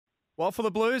Well, for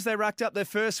the Blues, they racked up their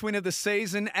first win of the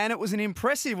season, and it was an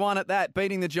impressive one at that,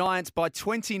 beating the Giants by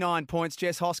 29 points.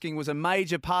 Jess Hosking was a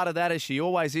major part of that, as she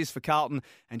always is for Carlton,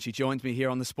 and she joins me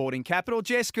here on the Sporting Capital.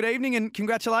 Jess, good evening and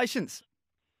congratulations.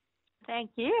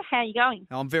 Thank you. How are you going?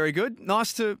 I'm very good.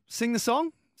 Nice to sing the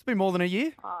song. It's been more than a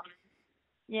year.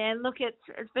 Yeah, look, it's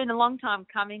been a long time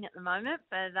coming at the moment,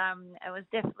 but it was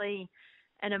definitely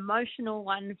an emotional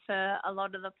one for a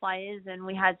lot of the players, and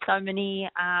we had so many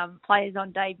players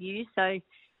on debut. So, it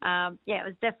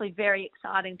was definitely very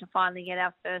exciting to finally get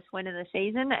our first win of the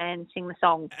season and sing the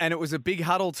song. And it was a big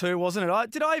huddle too, wasn't it?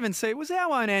 Did I even see it? Was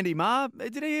our own Andy Marr?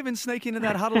 Did he even sneak into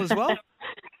that huddle as well?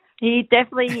 He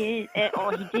definitely is,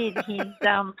 or he did. He's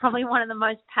probably one of the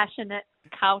most passionate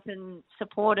Carlton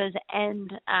supporters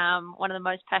and one of the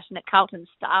most passionate Carlton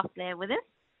staff there with us.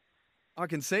 I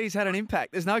can see he's had an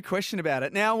impact. There's no question about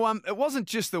it. Now, it wasn't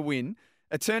just the win.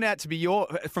 It turned out to be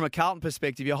from a Carlton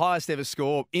perspective, your highest ever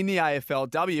score in the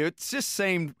AFLW. It just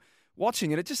seemed,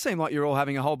 watching it, it just seemed like you're all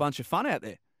having a whole bunch of fun out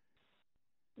there.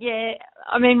 Yeah,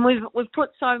 I mean, we've put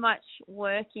so much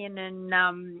work in,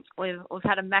 and we've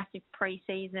had a massive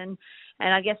pre-season,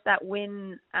 and I guess that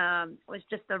win was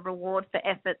just a reward for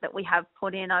effort that we have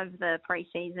put in over the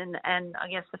pre-season and I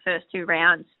guess the first two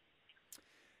rounds.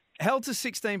 Held to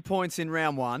 16 points in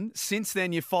round one. Since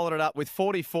then, you followed it up with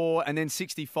 44 and then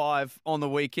 65 on the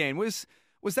weekend. Was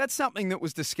that something that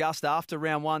was discussed after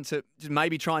round one to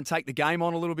maybe try and take the game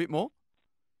on a little bit more?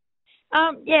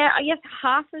 I guess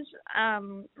half is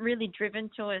really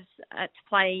driven to us to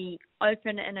play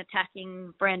open and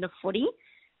attacking brand of footy.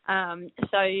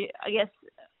 So I guess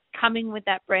coming with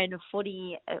that brand of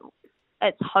footy,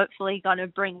 it's hopefully going to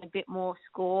bring a bit more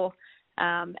score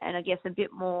and I guess a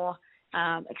bit more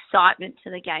excitement to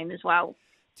the game as well.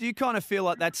 Do you kind of feel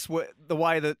like that's the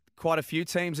way that quite a few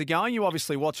teams are going? You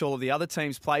obviously watch all of the other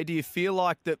teams play. Do you feel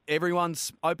like that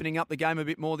everyone's opening up the game a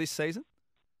bit more this season?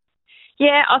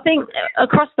 Yeah, I think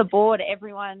across the board,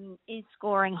 everyone is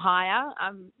scoring higher.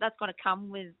 That's going to come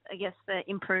with, I guess, the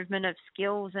improvement of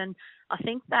skills. And I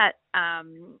think that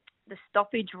the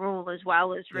stoppage rule as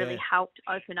well has really helped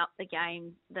open up the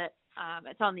game, that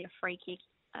it's only a free kick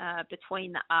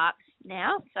between the arcs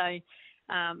now. So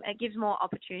it gives more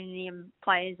opportunity, and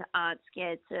players aren't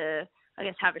scared to, I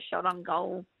guess, have a shot on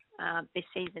goal this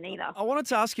season either. I wanted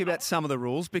to ask you about some of the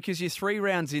rules, because you're 3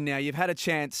 rounds in now. You've had a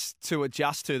chance to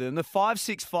adjust to them. The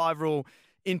 5-6-5 rule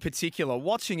in particular,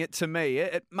 watching it, to me,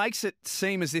 it makes it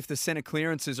seem as if the centre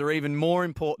clearances are even more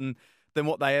important than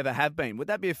what they ever have been. Would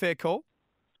that be a fair call?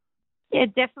 Yeah,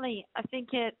 definitely. I think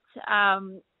it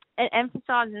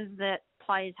emphasises that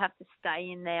players have to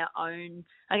stay in their own,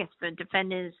 I guess for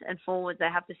defenders and forwards, they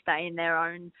have to stay in their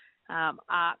own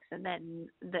arcs, and then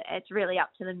it's really up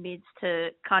to the mids to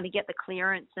kind of get the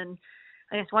clearance. And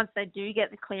I guess once they do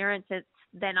get the clearance, it's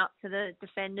then up to the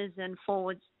defenders and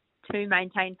forwards to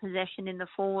maintain possession in the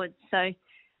forwards. So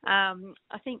I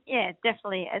think,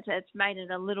 definitely it's made it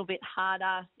a little bit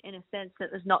harder in a sense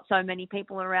that there's not so many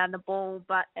people around the ball,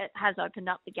 but it has opened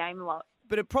up the game a lot.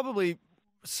 But it probably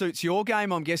suits your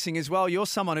game, I'm guessing, as well. You're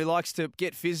someone who likes to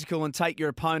get physical and take your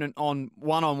opponent on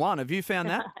one-on-one. Have you found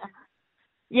that?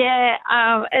 Yeah,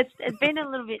 it's been a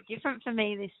little bit different for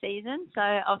me this season. So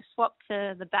I've swapped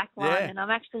to the back line, and I'm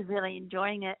actually really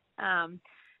enjoying it.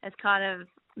 It's kind of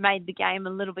made the game a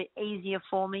little bit easier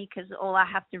for me, because all I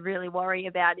have to really worry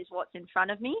about is what's in front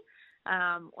of me.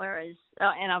 Whereas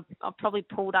I've probably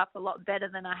pulled up a lot better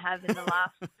than I have in the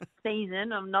last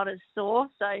season. I'm not as sore,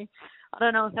 so I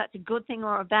don't know if that's a good thing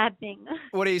or a bad thing.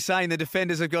 What are you saying? The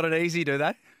defenders have got it easy, do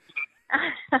they?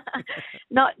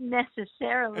 Not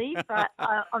necessarily, but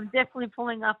I'm definitely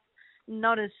pulling up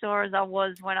not as sore as I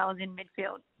was when I was in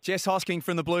midfield. Jess Hosking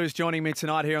from the Blues joining me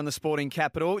tonight here on the Sporting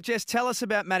Capital. Jess, tell us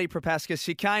about Maddie Propaskis.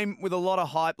 She came with a lot of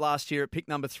hype last year at pick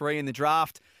number 3 in the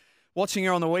draft. Watching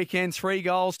her on the weekend, 3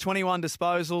 goals, 21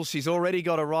 disposals. She's already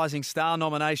got a Rising Star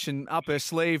nomination up her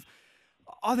sleeve.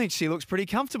 I think she looks pretty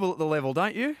comfortable at the level,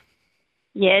 don't you?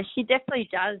 Yeah, she definitely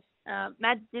does.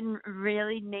 Mads didn't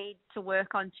really need to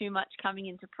work on too much coming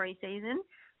into pre-season.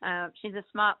 She's a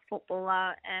smart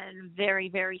footballer and very,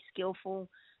 very skillful.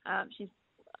 She's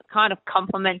kind of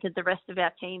complemented the rest of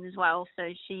our team as well. So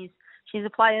she's a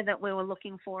player that we were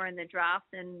looking for in the draft,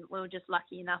 and we were just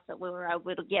lucky enough that we were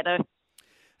able to get her.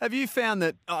 Have you found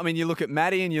that, I mean, you look at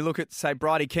Maddie and you look at, say,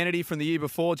 Bridie Kennedy from the year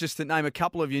before, just to name a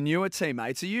couple of your newer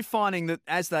teammates, are you finding that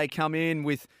as they come in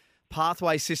with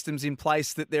pathway systems in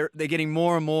place that they're getting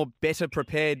more and more better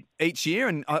prepared each year?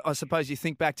 And I suppose you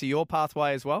think back to your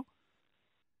pathway as well?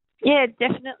 Yeah,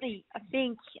 definitely. I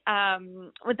think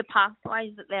with the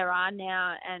pathways that there are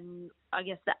now, and I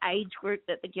guess the age group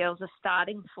that the girls are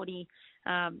starting footy,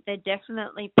 they're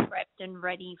definitely prepped and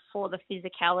ready for the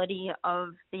physicality of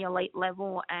the elite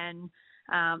level, and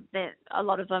a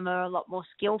lot of them are a lot more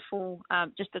skillful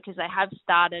just because they have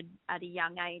started at a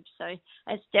young age. So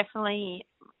it's definitely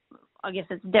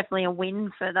a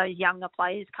win for those younger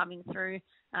players coming through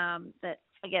that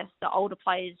I guess the older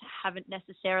players haven't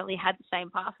necessarily had the same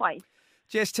pathways.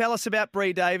 Jess, tell us about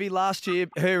Bree Davey. Last year,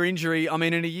 her injury, I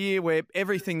mean, in a year where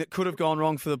everything that could have gone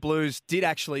wrong for the Blues did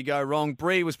actually go wrong,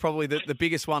 Bree was probably the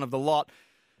biggest one of the lot.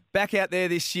 Back out there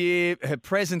this year, her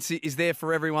presence is there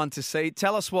for everyone to see.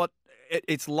 Tell us what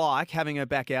it's like having her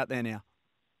back out there now.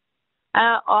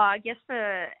 I guess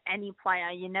for any player,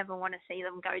 you never want to see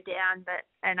them go down, but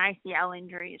an ACL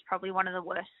injury is probably one of the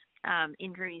worst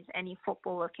injuries any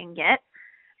footballer can get.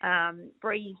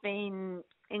 Bree's been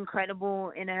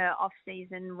incredible in her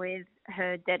off-season with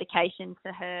her dedication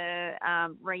to her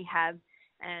rehab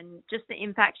and just the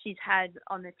impact she's had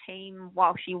on the team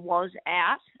while she was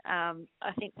out.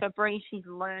 I think for Bree, she's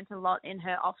learned a lot in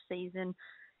her off-season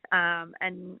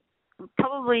and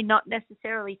probably not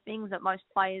necessarily things that most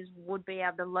players would be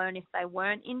able to learn if they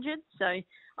weren't injured. So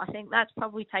I think that's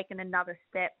probably taken another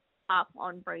step up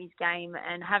on Bree's game,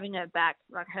 and having her back,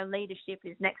 like her leadership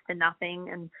is next to nothing,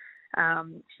 and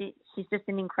she's just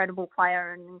an incredible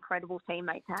player and an incredible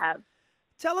teammate to have.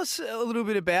 Tell us a little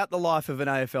bit about the life of an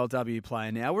AFLW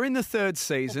player now. We're in the third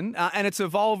season and it's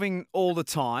evolving all the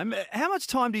time. How much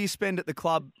time do you spend at the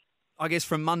club, I guess,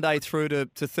 from Monday through to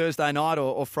Thursday night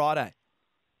or Friday?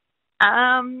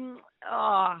 I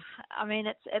mean,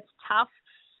 it's tough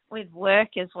with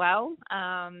work as well,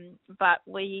 but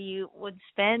we would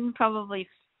spend probably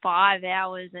 5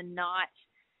 hours a night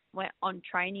on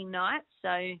training nights.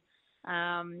 So,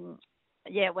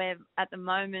 we're at the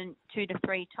moment 2 to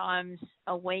 3 times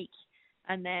a week.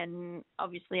 And then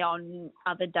obviously on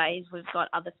other days, we've got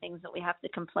other things that we have to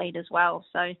complete as well.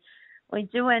 So we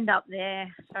do end up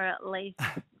there for at least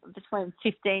between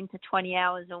 15 to 20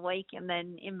 hours a week. And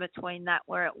then in between that,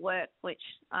 we're at work, which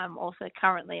I'm also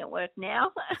currently at work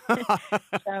now.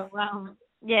 So,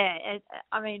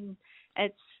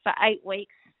 it's for 8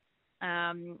 weeks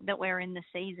that we're in the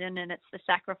season, and it's the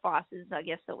sacrifices, I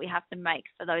guess, that we have to make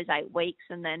for those 8 weeks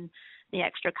and then the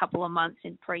extra couple of months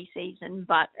in pre-season.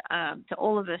 But to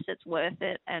all of us, it's worth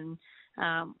it, and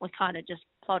we kind of just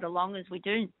plod along as we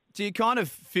do. Do you kind of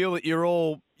feel that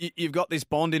you've got this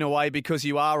bond in a way because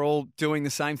you are all doing the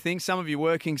same thing? Some of you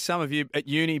working, some of you at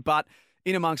uni, but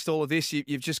in amongst all of this,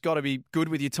 you've just got to be good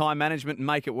with your time management and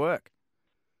make it work.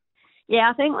 Yeah,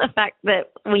 I think the fact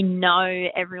that we know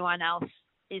everyone else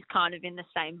is kind of in the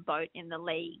same boat in the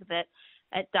league, that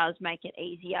it does make it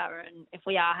easier. And if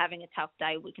we are having a tough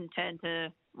day, we can turn to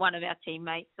one of our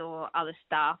teammates or other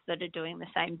staff that are doing the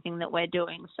same thing that we're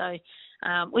doing. So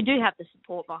we do have the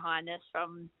support behind us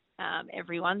from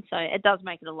everyone. So it does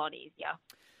make it a lot easier.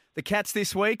 The Cats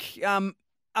this week,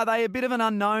 are they a bit of an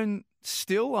unknown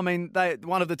still? I mean, they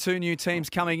one of the 2 new teams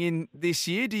coming in this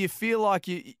year. Do you feel like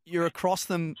you're across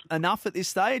them enough at this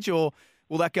stage, or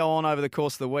will that go on over the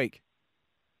course of the week?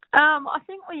 I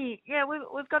think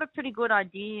we've got a pretty good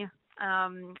idea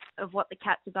of what the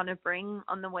Cats are going to bring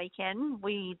on the weekend.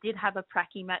 We did have a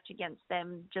pracky match against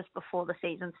them just before the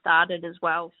season started as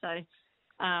well. So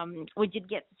we did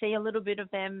get to see a little bit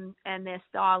of them and their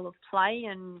style of play.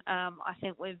 And I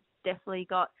think we've definitely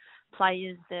got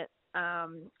players that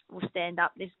will stand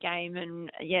up this game.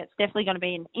 And, it's definitely going to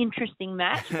be an interesting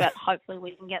match, but hopefully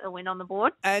we can get the win on the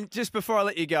board. And just before I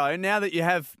let you go, now that you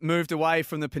have moved away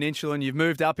from the peninsula and you've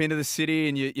moved up into the city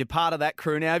and you're part of that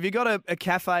crew now, have you got a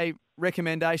cafe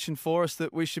recommendation for us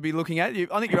that we should be looking at?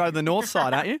 I think you're over the north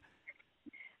side, aren't you?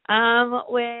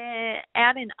 We're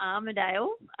out in Armidale.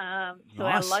 So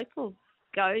nice. Our local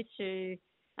go-to,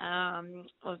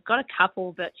 we've got a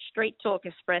couple, but Street Talk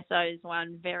Espresso is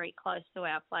one very close to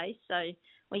our place. So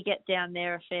we get down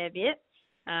there a fair bit.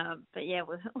 But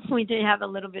we do have a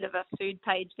little bit of a food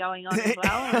page going on as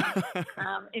well. And,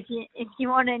 if you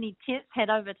want any tips, head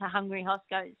over to Hungry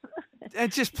Hosco's.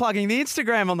 And just plugging the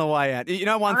Instagram on the way out. You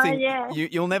know, one thing, yeah.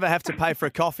 You'll never have to pay for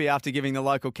a coffee after giving the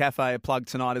local cafe a plug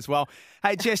tonight as well.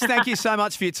 Hey, Jess, thank you so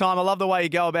much for your time. I love the way you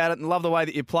go about it and love the way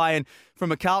that you play. And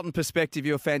from a Carlton perspective,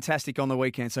 you're fantastic on the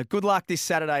weekend. So good luck this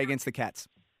Saturday against the Cats.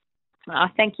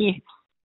 Thank you.